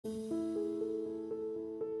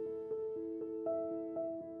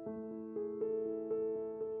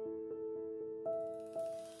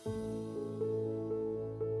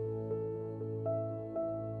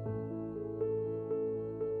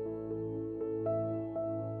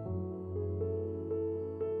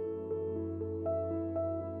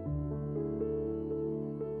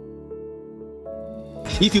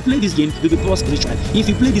If you play this game, you'll be poor spiritually. If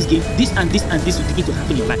you play this game, this and this and this will begin to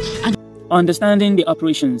happen in your life. And understanding the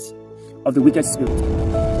operations of the wicked spirit.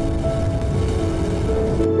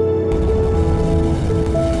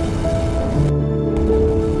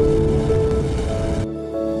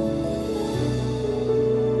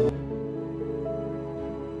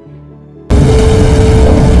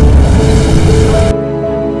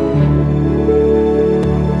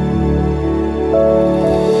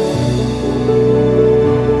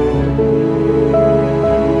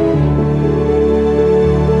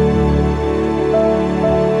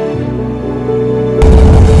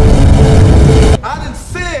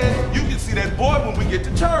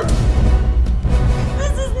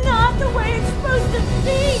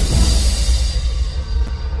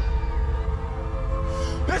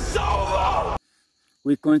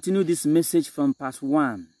 We continue this message from part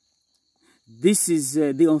 1. This is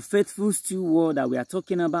the unfaithful steward that we are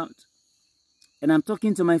talking about. And I'm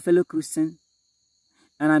talking to my fellow Christian.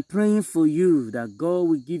 And I'm praying for you that God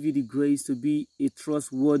will give you the grace to be a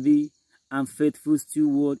trustworthy and faithful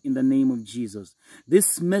steward in the name of Jesus.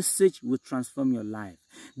 This message will transform your life.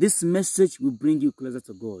 This message will bring you closer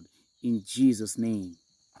to God in Jesus' name.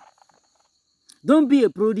 Don't be a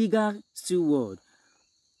prodigal steward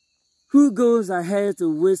who goes ahead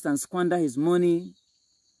to waste and squander his money.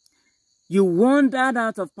 You wandered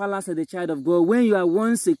out of palace as a child of God when you are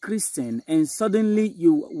once a Christian, and suddenly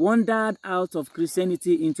you wandered out of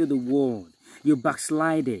Christianity into the world. You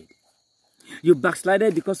backslided. You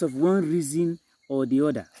backslided because of one reason or the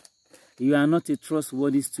other. You are not a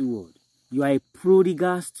trustworthy steward. You are a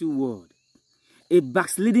prodigal steward. A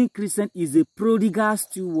backsliding Christian is a prodigal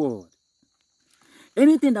steward.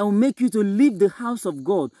 Anything that will make you to leave the house of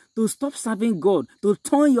God, to stop serving God, to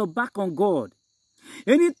turn your back on God.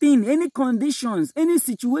 Anything, any conditions, any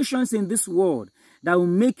situations in this world that will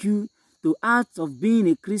make you to out of being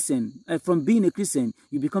a Christian, from being a Christian,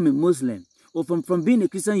 you become a Muslim. Or from being a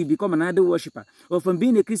Christian, you become an idol worshiper. Or from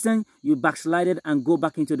being a Christian, you backslided and go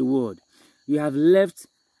back into the world. You have left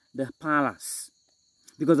the palace.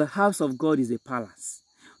 Because the house of God is a palace.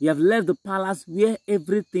 You have left the palace where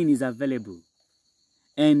everything is available.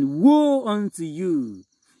 And woe unto you,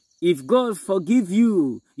 if God forgive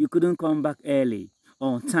you, you couldn't come back early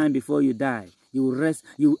or on time before you die. You will rest,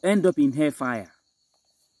 you will end up in hellfire.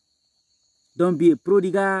 Don't be a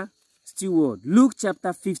prodigal steward. Luke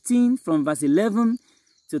chapter 15 from verse 11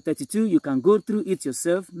 to 32. You can go through it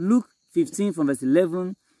yourself. Luke 15 from verse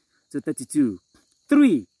 11 to 32.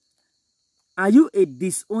 3. Are you a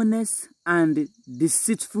dishonest and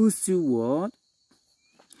deceitful steward?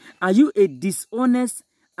 Are you a dishonest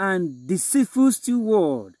and deceitful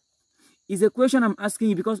steward? Is a question I'm asking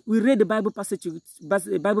you because we read the Bible passage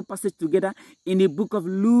together in the book of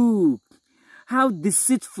Luke. How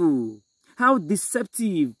deceitful, how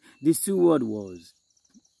deceptive the steward was.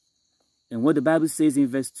 And what the Bible says in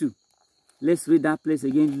verse 2. Let's read that place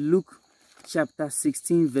again. Luke chapter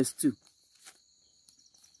 16 verse 2.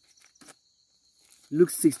 Luke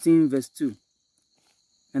 16 verse 2.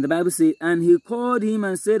 And the Bible says, and he called him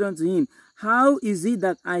and said unto him, how is it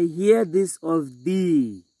that I hear this of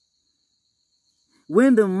thee?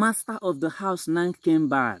 When the master of the house now came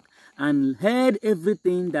back and heard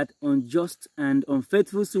everything that unjust and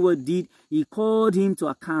unfaithful steward did, he called him to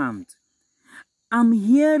account. I'm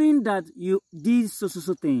hearing that you did so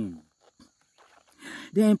thing.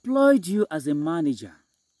 They employed you as a manager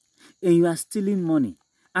and you are stealing money.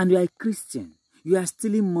 And you are a Christian. You are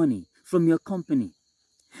stealing money from your company.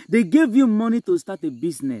 They gave you money to start a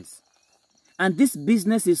business. And this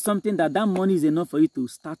business is something that money is enough for you to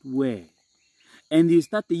start where. And you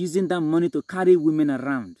start using that money to carry women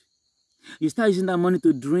around. You start using that money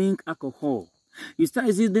to drink alcohol. You start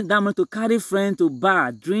using that money to carry friends to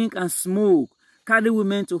bar, drink and smoke. Carry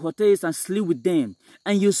women to hotels and sleep with them.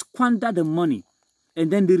 And you squander the money. And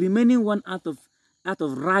then the remaining one out of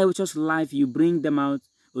righteous life, you bring them out.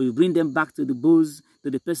 Or you bring them back to the boss, to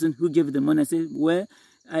the person who gave the money and say, well,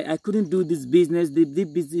 I couldn't do this business.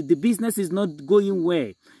 The business is not going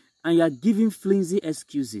well. And you are giving flimsy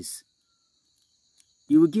excuses.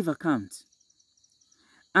 You will give account.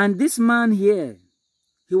 And this man here,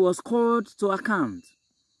 he was called to account.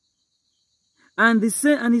 And he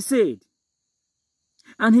said,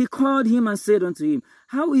 and he called him and said unto him,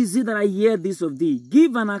 how is it that I hear this of thee?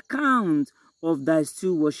 Give an account of thy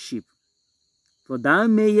stewardship. For thou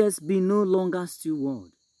mayest be no longer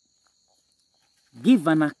steward. Give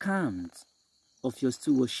an account of your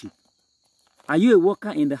stewardship. Are you a worker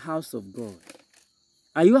in the house of God?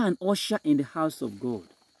 Are you an usher in the house of God?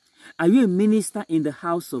 Are you a minister in the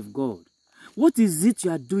house of God? What is it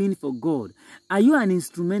you are doing for God? Are you an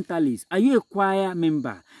instrumentalist? Are you a choir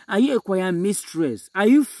member? Are you a choir mistress? Are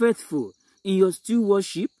you faithful in your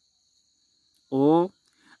stewardship? Or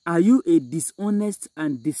are you a dishonest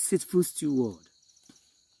and deceitful steward?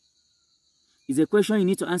 It's a question you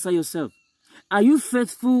need to answer yourself. Are you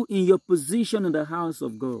faithful in your position in the house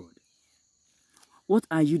of God? What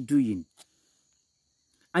are you doing?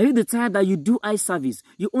 Are you the type that you do eye service?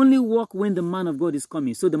 You only work when the man of God is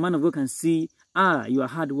coming, so the man of God can see, you are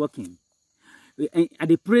hardworking. At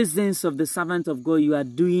the presence of the servant of God, you are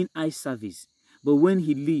doing eye service. But when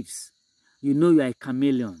he leaves, you know you are a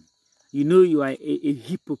chameleon. You know you are a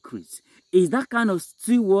hypocrite. Is that kind of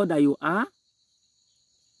steward that you are?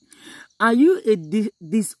 Are you a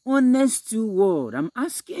dishonest steward? I'm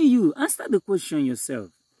asking you. Answer the question yourself.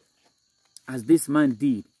 As this man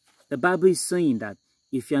did. The Bible is saying that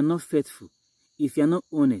if you are not faithful, if you are not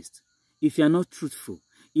honest, if you are not truthful,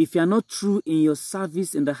 if you are not true in your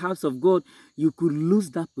service in the house of God, you could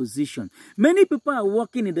lose that position. Many people are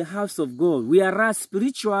working in the house of God, whereas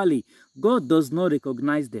spiritually, God does not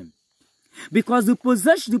recognize them. Because the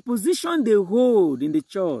position they hold in the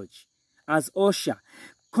church as usher,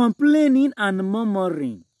 complaining and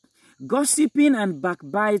murmuring, gossiping and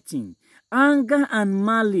backbiting, anger and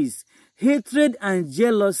malice, hatred and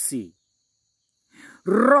jealousy,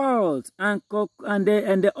 wrath and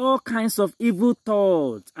all kinds of evil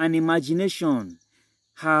thoughts and imagination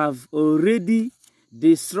have already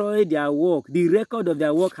destroyed their work. The record of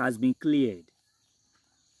their work has been cleared.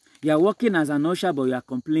 You are working as an usher, but you are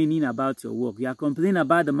complaining about your work. You are complaining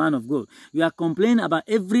about the man of God. You are complaining about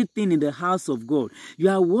everything in the house of God. You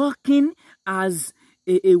are working as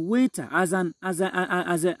a waiter, as a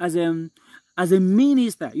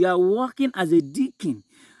minister. You are working as a deacon.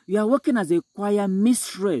 You are working as a choir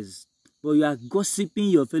mistress, but you are gossiping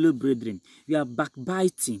your fellow brethren. You are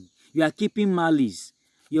backbiting. You are keeping malice.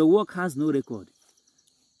 Your work has no record.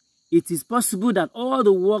 It is possible that all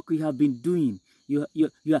the work you have been doing, you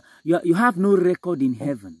have no record in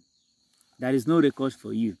heaven. There is no record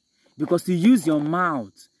for you. Because you use your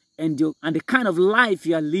mouth and the kind of life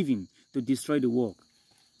you are living to destroy the work.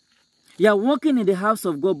 You are working in the house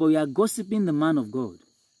of God, but you are gossiping the man of God.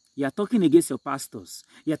 You are talking against your pastors.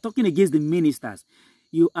 You are talking against the ministers.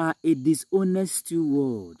 You are a dishonest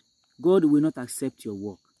steward. God will not accept your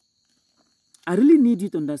work. I really need you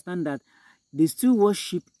to understand that the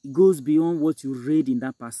stewardship goes beyond what you read in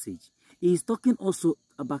that passage. He is talking also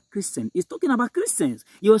about Christians. He's talking about Christians.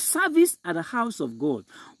 Your service at the house of God.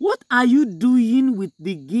 What are you doing with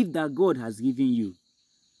the gift that God has given you?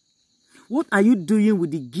 What are you doing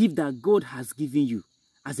with the gift that God has given you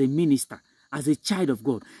as a minister, as a child of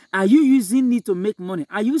God? Are you using it to make money?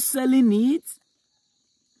 Are you selling it?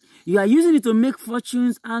 You are using it to make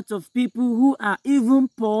fortunes out of people who are even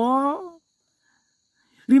poor?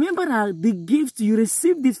 Remember that the gift, you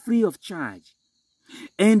received it free of charge.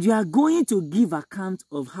 And you are going to give account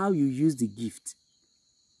of how you use the gift.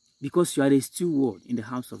 Because you are a steward in the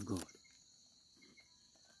house of God.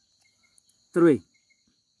 3.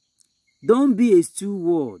 Don't be a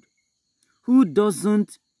steward who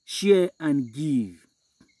doesn't share and give.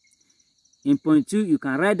 In point 2, you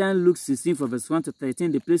can write down Luke 16 from verse 1 to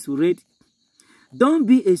 13, the place we read. Don't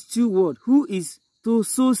be a steward who is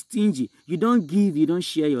so stingy. You don't give, you don't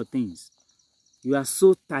share your things. You are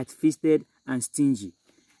so tight-fisted and stingy.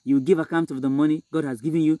 You give account of the money God has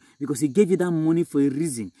given you because He gave you that money for a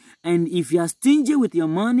reason. And if you are stingy with your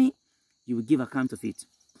money, you will give account of it.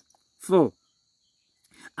 4.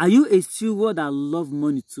 Are you a steward that loves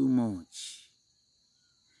money too much?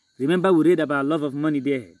 Remember we read about love of money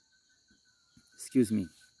there. Excuse me.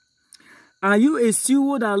 Are you a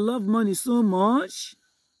steward that loves money so much?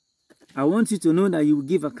 I want you to know that you will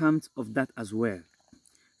give account of that as well.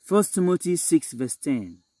 1 Timothy 6 verse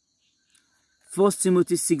 10. 1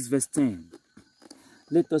 Timothy 6 verse 10.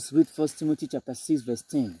 Let us read 1 Timothy chapter 6 verse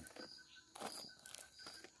 10.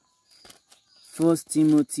 1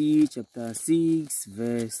 Timothy chapter 6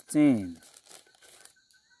 verse 10.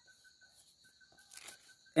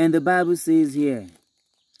 And the Bible says here,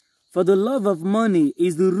 for the love of money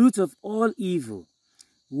is the root of all evil,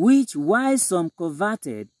 which while some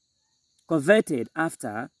coveted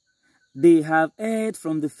after, they have erred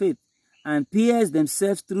from the faith and pierced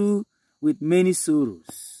themselves through with many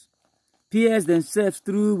sorrows. Pierced themselves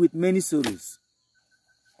through with many sorrows.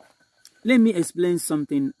 Let me explain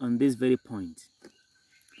something on this very point.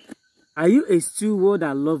 Are you a steward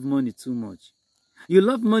that loves money too much? You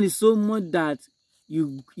love money so much that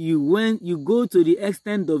you go to the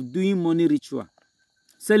extent of doing money ritual,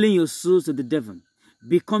 selling your soul to the devil,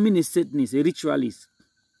 becoming a Satanist, a ritualist.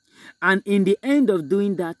 And in the end of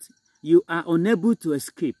doing that, you are unable to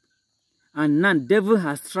escape. And now the devil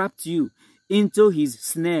has trapped you into his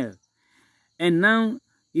snare. And now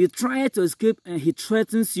you try to escape and he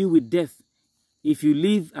threatens you with death. If you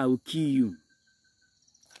leave, I will kill you.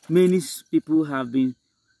 Many people have been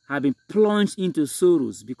plunged into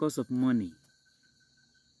sorrows because of money.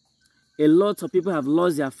 A lot of people have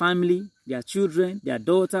lost their family, their children, their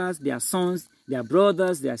daughters, their sons, their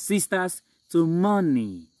brothers, their sisters to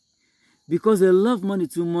money. Because they love money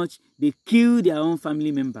too much, they kill their own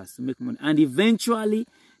family members to make money. And eventually,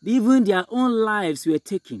 even their own lives were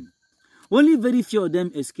taken. Only very few of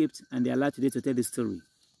them escaped, and they are allowed today to tell the story.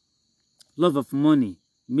 Love of money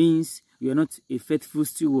means you are not a faithful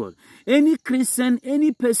steward. Any Christian,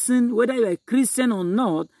 any person, whether you are a Christian or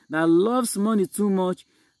not, that loves money too much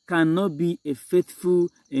cannot be a faithful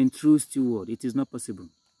and true steward. It is not possible.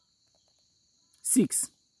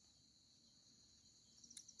 6.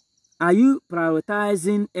 Are you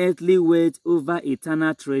prioritizing earthly wealth over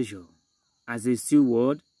eternal treasure as a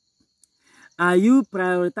steward? Are you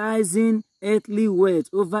prioritizing earthly wealth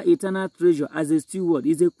over eternal treasure as a steward?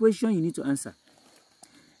 Is a question you need to answer.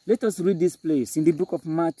 Let us read this place in the book of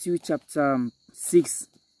Matthew chapter 6.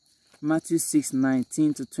 Matthew 6,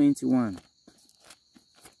 19 to 21.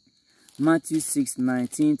 Matthew 6,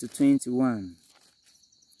 19 to 21.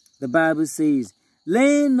 The Bible says,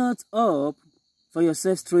 "Lay not up for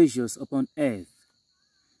yourselves treasures upon earth,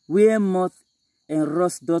 where moth and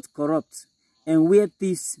rust doth corrupt, and where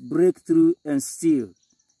thieves break through and steal.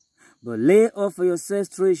 But lay up for yourselves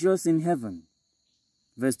treasures in heaven."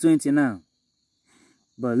 Verse 20 now.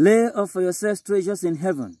 "But lay up for yourselves treasures in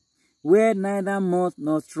heaven, where neither moth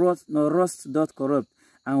nor rust doth corrupt,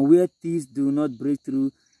 and where thieves do not break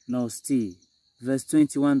through nor steal." Verse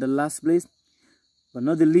 21, the last place. "But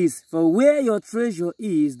not the least, for where your treasure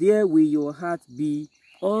is, there will your heart be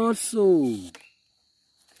also."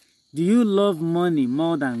 Do you love money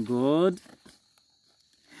more than God?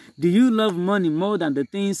 Do you love money more than the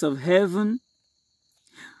things of heaven?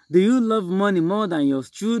 Do you love money more than your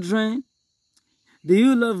children? Do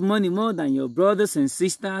you love money more than your brothers and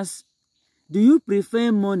sisters? Do you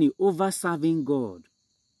prefer money over serving God,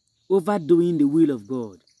 over doing the will of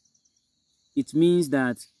God? It means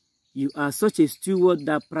that you are such a steward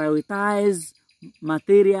that prioritizes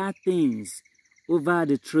material things over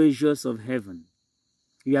the treasures of heaven.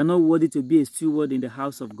 You are not worthy to be a steward in the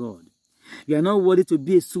house of God. You are not worthy to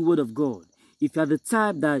be a steward of God if you are the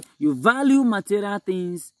type that you value material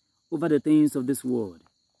things over the things of this world.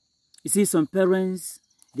 You see, some parents,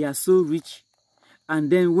 they are so rich, and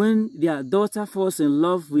then when their daughter falls in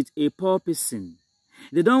love with a poor person,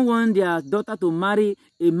 they don't want their daughter to marry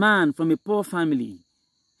a man from a poor family,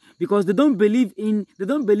 because they don't believe in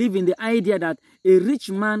the idea that a rich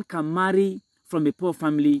man can marry from a poor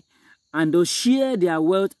family and they'll share their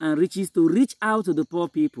wealth and riches to reach out to the poor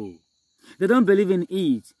people. They don't believe in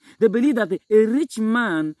it. They believe that a rich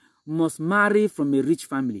man must marry from a rich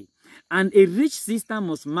family, and a rich sister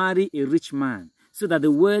must marry a rich man, so that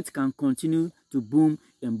the wealth can continue to boom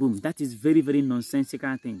and boom. That is very, very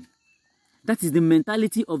nonsensical thing. That is the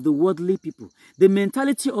mentality of the worldly people. The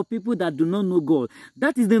mentality of people that do not know God.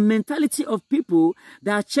 That is the mentality of people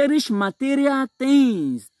that cherish material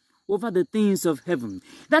things over the things of heaven.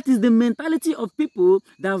 That is the mentality of people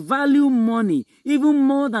that value money even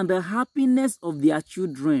more than the happiness of their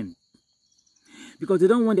children. Because they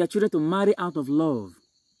don't want their children to marry out of love.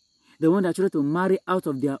 They want their children to marry out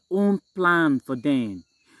of their own plan for them.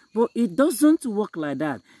 But it doesn't work like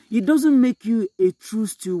that. It doesn't make you a true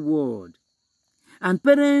steward. And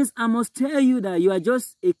parents, I must tell you that you are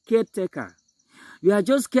just a caretaker. You are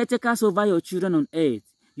just caretakers over your children on earth.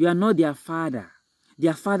 You are not their father.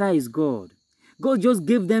 Their father is God. God just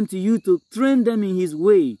gave them to you to train them in his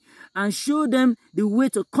way and show them the way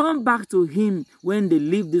to come back to him when they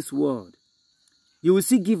leave this world. You will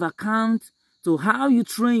still give account to how you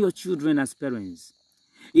train your children as parents.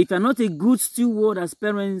 If you are not a good steward as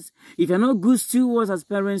parents, if you are not good stewards as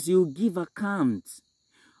parents, you will give account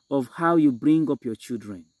of how you bring up your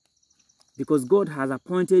children. Because God has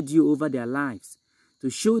appointed you over their lives to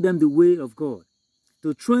show them the way of God,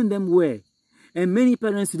 to train them well. And many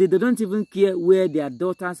parents today, they don't even care where their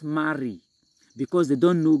daughters marry because they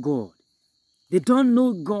don't know God. They don't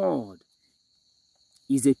know God.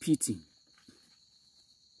 It's a pity.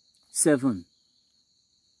 7.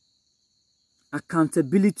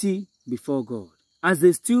 Accountability before God. As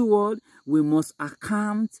a steward, we must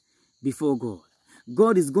account before God.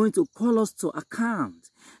 God is going to call us to account.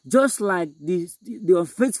 Just like the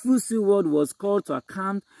unfaithful steward was called to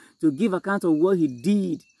account, to give account of what he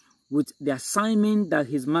did with the assignment that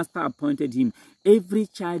his master appointed him. Every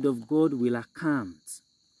child of God will account.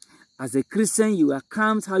 As a Christian, you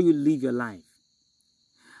account how you live your life.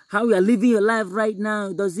 How you are living your life right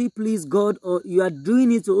now, does it please God, or you are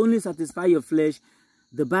doing it to only satisfy your flesh?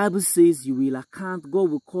 The Bible says you will account, God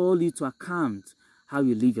will call you to account how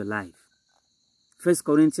you live your life. 1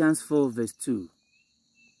 Corinthians 4 verse 2.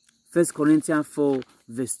 1 Corinthians 4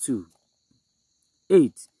 verse 2.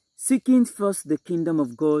 8. Seeking first the kingdom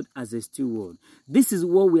of God as a steward. This is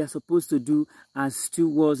what we are supposed to do as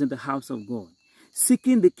stewards in the house of God.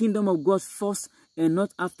 Seeking the kingdom of God first and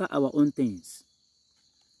not after our own things.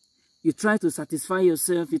 You try to satisfy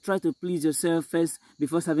yourself. You try to please yourself first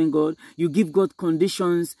before serving God. You give God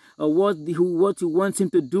conditions of what you want him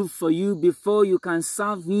to do for you before you can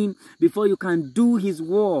serve him, before you can do his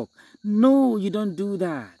work. No, you don't do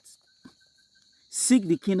that. Seek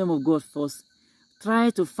the kingdom of God first. Try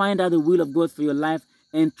to find out the will of God for your life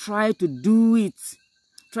and try to do it.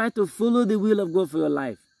 Try to follow the will of God for your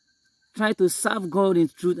life. Try to serve God in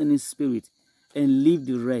truth and in spirit and leave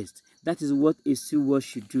the rest. That is what a steward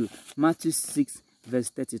should do. Matthew 6 verse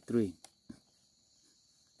 33.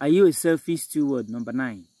 Are you a selfish steward? Number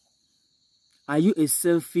 9. Are you a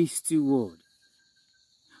selfish steward?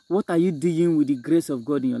 What are you doing with the grace of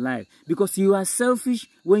God in your life? Because you are selfish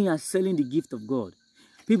when you are selling the gift of God.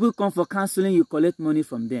 People come for counseling, you collect money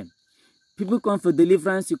from them. People come for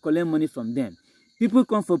deliverance, you collect money from them. People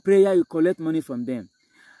come for prayer, you collect money from them.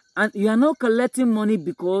 And you are not collecting money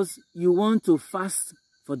because you want to fast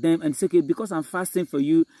for them and say, okay, because I'm fasting for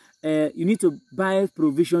you, you need to buy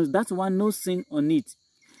provisions. That's one, no sin on it.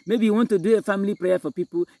 Maybe you want to do a family prayer for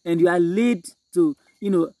people and you are led to,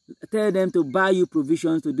 tell them to buy you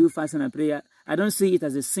provisions to do fasting and prayer. I don't see it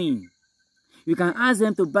as a sin. You can ask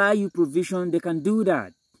them to buy you provision. They can do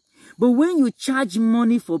that. But when you charge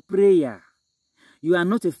money for prayer, you are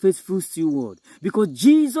not a faithful steward, because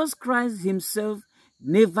Jesus Christ himself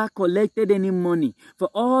never collected any money for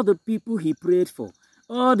all the people he prayed for.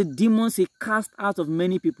 All the demons he cast out of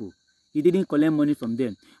many people, he didn't collect money from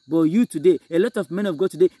them. But you today, a lot of men of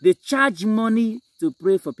God today, they charge money to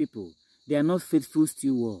pray for people. They are not faithful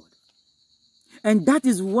stewards. And that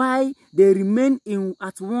is why they remain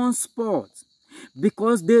at one spot.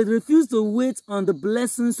 Because they refuse to wait on the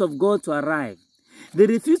blessings of God to arrive. They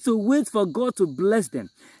refuse to wait for God to bless them.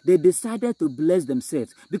 They decided to bless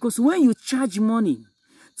themselves. Because when you charge money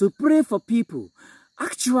to pray for people,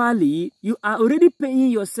 actually, you are already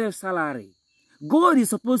paying yourself salary. God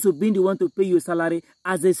is supposed to be the one to pay you salary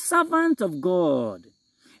as a servant of God,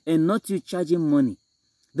 and not you charging money.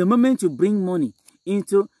 The moment you bring money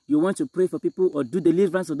into, you want to pray for people or do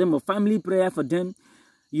deliverance for them or family prayer for them,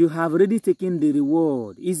 you have already taken the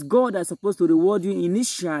reward. It's God that's supposed to reward you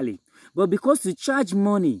initially. But because you charge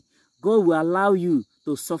money, God will allow you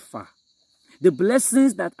to suffer. The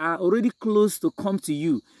blessings that are already close to come to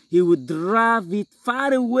you, he will drive it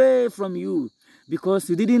far away from you because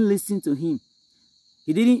you didn't listen to him.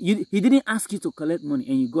 He didn't ask you to collect money,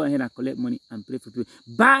 and you go ahead and collect money and pray for people.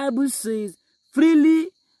 Bible says, freely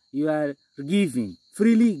you are giving,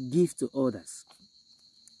 freely give to others.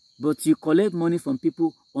 But you collect money from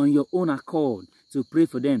people on your own accord to pray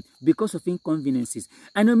for them because of inconveniences.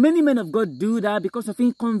 I know many men of God do that because of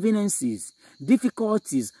inconveniences,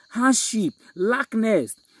 difficulties, hardship,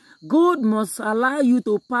 lackness. God must allow you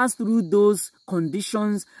to pass through those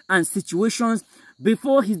conditions and situations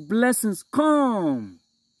before his blessings come.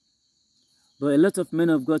 But a lot of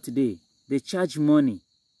men of God today, they charge money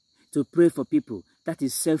to pray for people. That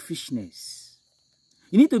is selfishness.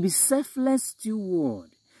 You need to be selfless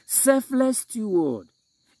steward. Selfless steward.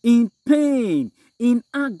 In pain, in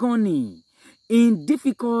agony, in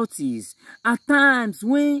difficulties, at times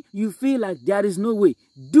when you feel like there is no way,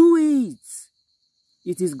 do it.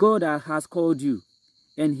 It is God that has called you,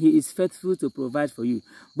 and he is faithful to provide for you.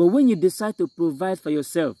 But when you decide to provide for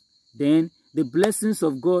yourself, then the blessings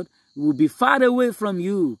of God will be far away from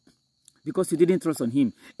you because you didn't trust on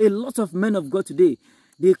him. A lot of men of God today,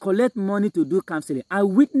 they collect money to do counseling. I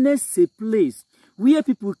witnessed a place where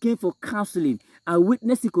people came for counseling. I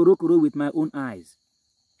witnessed Ikorokoro with my own eyes.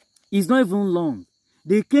 It's not even long.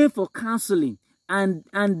 They came for counseling, and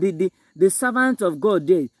the servant of God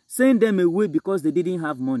there sent them away because they didn't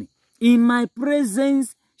have money. In my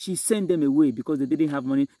presence, she sent them away because they didn't have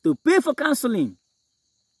money to pay for counseling.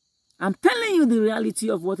 I'm telling you the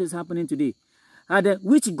reality of what is happening today.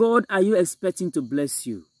 Which God are you expecting to bless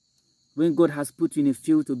you? When God has put you in a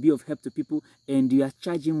field to be of help to people and you are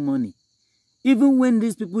charging money. Even when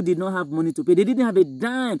these people did not have money to pay, they didn't have a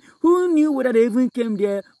dime. Who knew whether they even came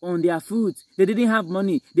there on their foot? They didn't have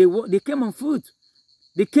money. They came on foot.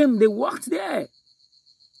 They walked there.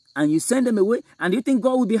 And you send them away, and you think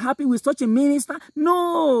God will be happy with such a minister?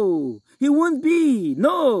 No, he won't be.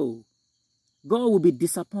 No. God will be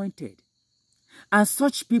disappointed. And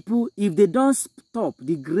such people, if they don't stop,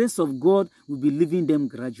 the grace of God will be leaving them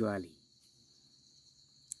gradually.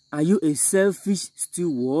 Are you a selfish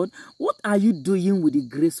steward? What are you doing with the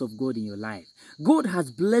grace of God in your life? God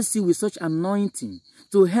has blessed you with such anointing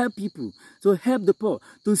to help people, to help the poor,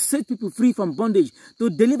 to set people free from bondage, to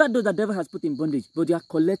deliver those that the devil has put in bondage. But you are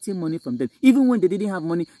collecting money from them. Even when they didn't have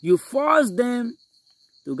money, you force them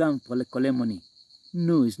to go and collect money.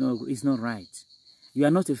 No, it's not right. You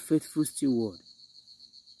are not a faithful steward.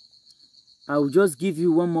 I will just give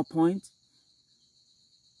you one more point.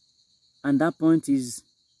 And that point is,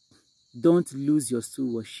 don't lose your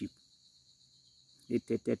stewardship.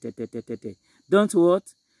 Don't what?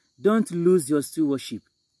 Don't lose your stewardship.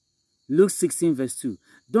 Luke 16 verse 2.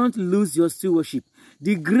 Don't lose your stewardship.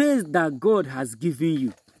 The grace that God has given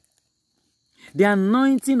you. The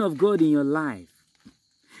anointing of God in your life.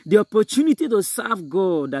 The opportunity to serve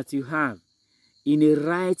God that you have in a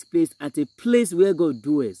right place, at a place where God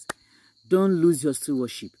dwells. Don't lose your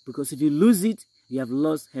stewardship. Because if you lose it, you have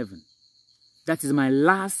lost heaven. That is my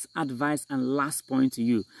last advice and last point to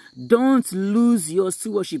you. Don't lose your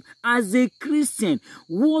stewardship. As a Christian,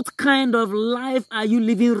 what kind of life are you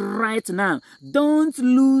living right now? Don't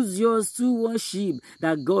lose your stewardship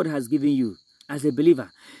that God has given you as a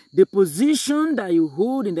believer. The position that you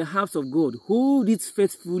hold in the house of God, hold it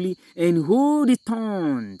faithfully and hold it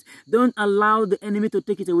turned. Don't allow the enemy to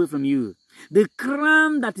take it away from you. The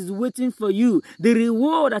crown that is waiting for you, the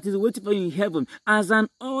reward that is waiting for you in heaven, as an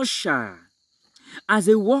usher, as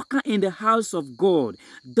a worker in the house of God.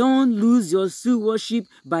 Don't lose your stewardship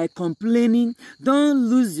by complaining. Don't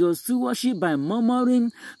lose your stewardship by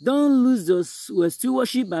murmuring. Don't lose your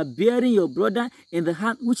stewardship by bearing your brother in the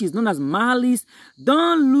heart, which is known as malice.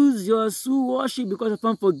 Don't lose your stewardship because of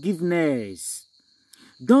unforgiveness.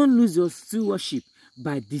 Don't lose your stewardship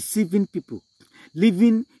by deceiving people,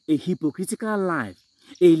 living a hypocritical life,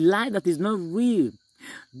 a life that is not real.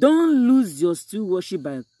 Don't lose your stewardship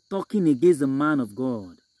by talking against the man of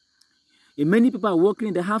God. And many people are working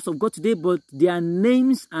in the house of God today, but their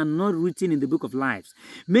names are not written in the book of lives.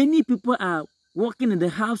 Many people are working in the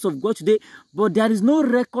house of God today, but there is no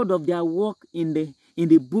record of their work in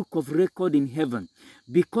the book of record in heaven,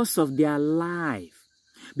 because of their life,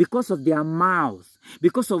 because of their mouth,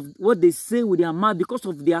 because of what they say with their mouth, because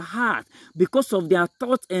of their heart, because of their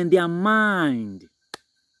thoughts and their mind.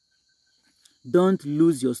 Don't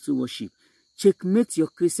lose your stewardship. Checkmate your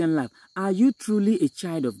Christian life. Are you truly a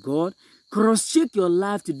child of God? Cross-check your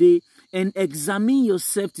life today and examine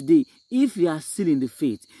yourself today if you are still in the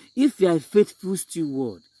faith. If you are a faithful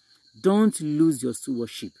steward, don't lose your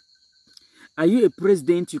stewardship. Are you a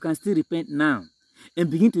president? You can still repent now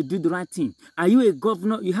and begin to do the right thing. Are you a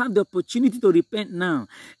governor? You have the opportunity to repent now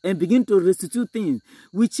and begin to restitute things.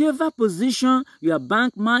 Whichever position, you are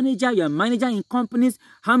bank manager, you are manager in companies,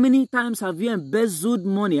 how many times have you embezzled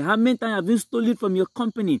money? How many times have you stolen from your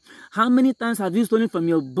company? How many times have you stolen from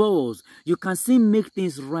your boss? You can still make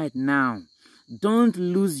things right now. Don't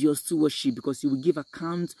lose your stewardship, because you will give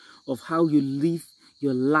account of how you live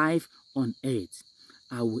your life on earth.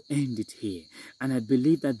 I will end it here. And I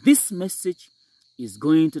believe that this message is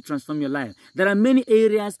going to transform your life. There are many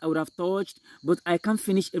areas I would have touched, but I can't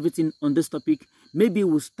finish everything on this topic. Maybe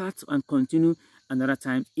we'll start and continue another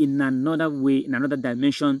time in another way, in another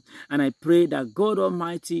dimension. And I pray that God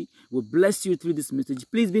Almighty will bless you through this message.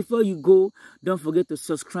 Please, before you go, don't forget to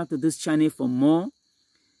subscribe to this channel for more.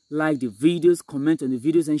 Like the videos, comment on the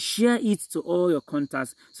videos, and share it to all your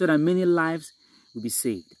contacts so that many lives will be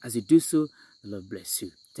saved. As you do so, the Lord bless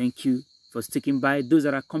you. Thank you for sticking by. Those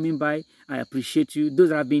that are coming by, I appreciate you. Those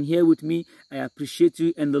that have been here with me, I appreciate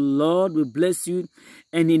you. And the Lord will bless you.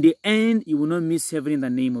 And in the end, you will not miss heaven in the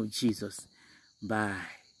name of Jesus. Bye.